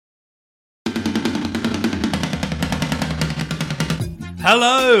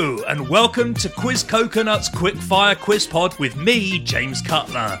Hello, and welcome to Quiz Coconut's Quickfire Quiz Pod with me, James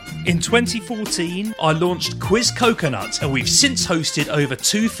Cutler. In 2014, I launched Quiz Coconut, and we've since hosted over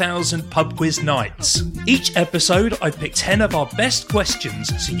 2,000 pub quiz nights. Each episode, I pick 10 of our best questions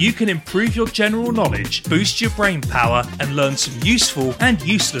so you can improve your general knowledge, boost your brain power, and learn some useful and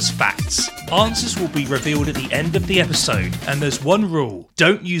useless facts. Answers will be revealed at the end of the episode, and there's one rule: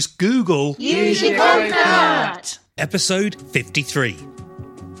 don't use Google. Use your coconut! Episode 53.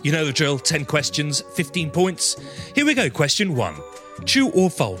 You know the drill, 10 questions, 15 points. Here we go, question 1. True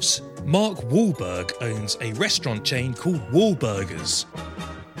or false? Mark Wahlberg owns a restaurant chain called Wahlburgers.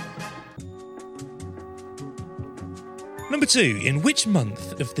 Number 2. In which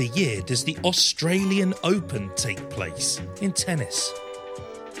month of the year does the Australian Open take place in tennis?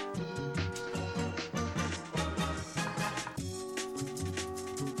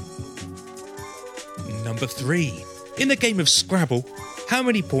 Number 3. In the game of Scrabble, how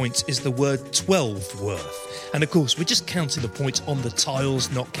many points is the word 12 worth? And of course, we're just counting the points on the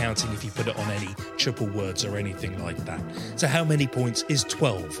tiles, not counting if you put it on any triple words or anything like that. So how many points is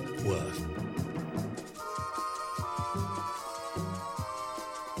 12 worth?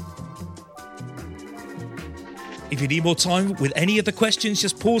 If you need more time with any of the questions,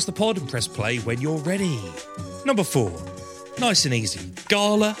 just pause the pod and press play when you're ready. Number 4. Nice and easy.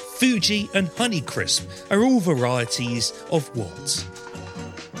 Gala, Fuji and Honeycrisp are all varieties of what?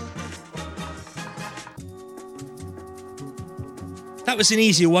 That was an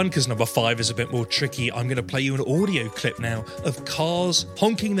easier one because number 5 is a bit more tricky. I'm going to play you an audio clip now of cars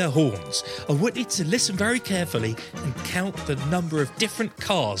honking their horns. I want you to listen very carefully and count the number of different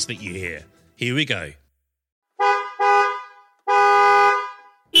cars that you hear. Here we go.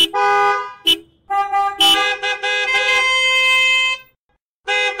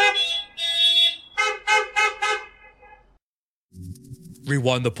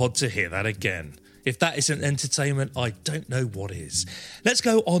 Rewind the pod to hear that again. If that isn't entertainment, I don't know what is. Let's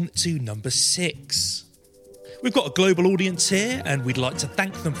go on to number 6. We've got a global audience here and we'd like to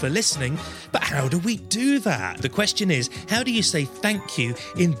thank them for listening, but how do we do that? The question is, how do you say thank you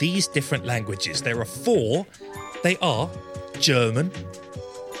in these different languages? There are 4. They are German,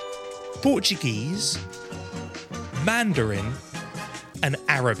 Portuguese, Mandarin, and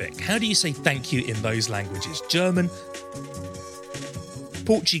Arabic. How do you say thank you in those languages? German,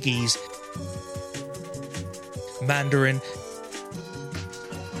 Portuguese, Mandarin,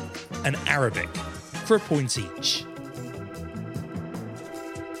 and Arabic, for a point each.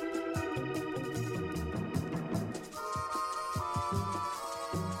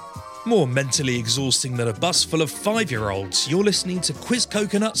 More mentally exhausting than a bus full of 5-year-olds, you're listening to Quiz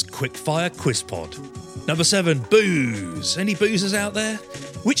Coconut's Quickfire Quiz Pod. Number 7, booze. Any boozers out there?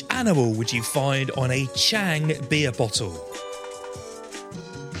 Which animal would you find on a Chang beer bottle?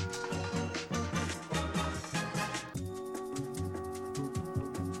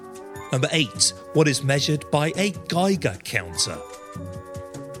 Number 8. What is measured by a Geiger counter?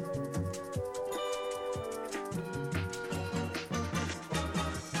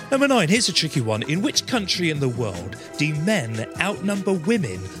 Number 9. Here's a tricky one. In which country in the world do men outnumber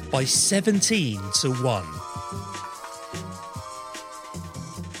women by 17 to 1?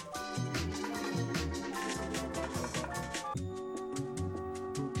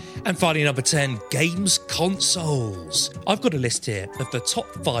 And finally, number 10, games consoles. I've got a list here of the top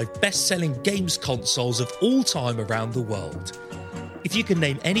 5 best-selling games consoles of all time around the world. If you can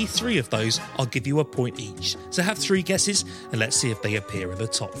name any 3 of those, I'll give you a point each. So have 3 guesses and let's see if they appear in the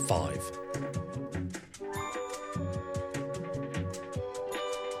top 5.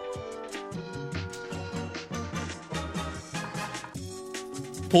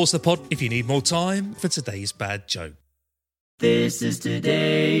 Pause the pod if you need more time for today's bad joke. This is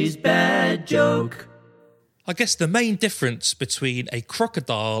today's bad joke. I guess the main difference between a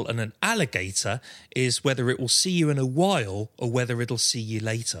crocodile and an alligator is whether it will see you in a while or whether it'll see you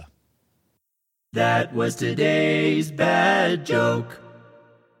later. That was today's bad joke.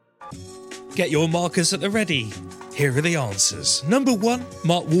 Get your markers at the ready. Here are the answers. Number 1,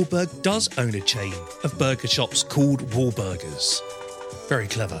 Mark Wahlberg does own a chain of burger shops called Wahlburgers. Very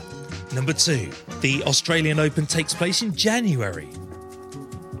clever. Number 2, the Australian Open takes place in January.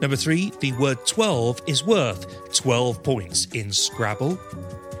 Number 3, the word 12 is worth 12 points in Scrabble.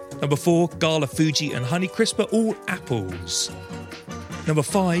 Number 4, Gala, Fuji and Honeycrisp are all apples. Number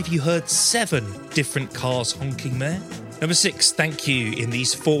 5, you heard 7 different cars honking there. Number 6, thank you in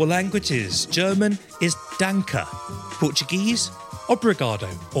these 4 languages. German is danke. Portuguese, obrigado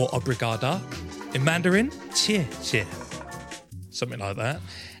or obrigada. In Mandarin, cheer. Something like that.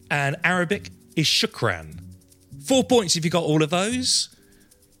 And Arabic is shukran. 4 points if you got all of those.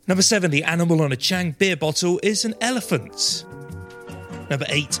 Number 7, the animal on a Chang beer bottle is an elephant. Number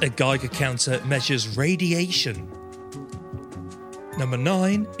 8, a Geiger counter measures radiation. Number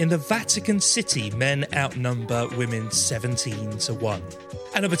 9, in the Vatican City, men outnumber women 17-1.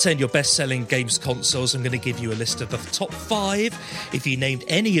 And number 10, your best-selling games consoles. I'm going to give you a list of the top 5. If you named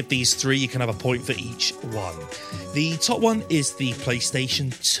any of these 3, you can have a point for each one. The top one is the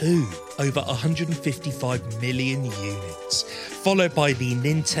PlayStation 2, over 155 million units, followed by the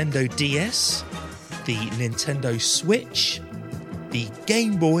Nintendo DS, the Nintendo Switch, the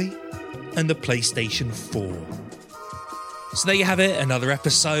Game Boy, and the PlayStation 4. So there you have it, another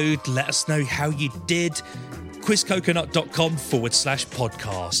episode. Let us know how you did.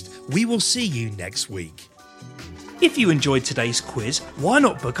 quizcoconut.com/podcast. We will see you next week. If you enjoyed today's quiz, why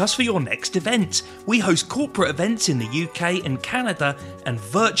not book us for your next event? We host corporate events in the UK and Canada and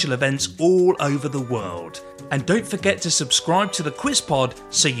virtual events all over the world. And don't forget to subscribe to the Quiz Pod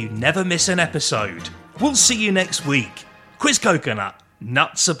so you never miss an episode. We'll see you next week. Quiz Coconut,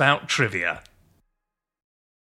 nuts about trivia.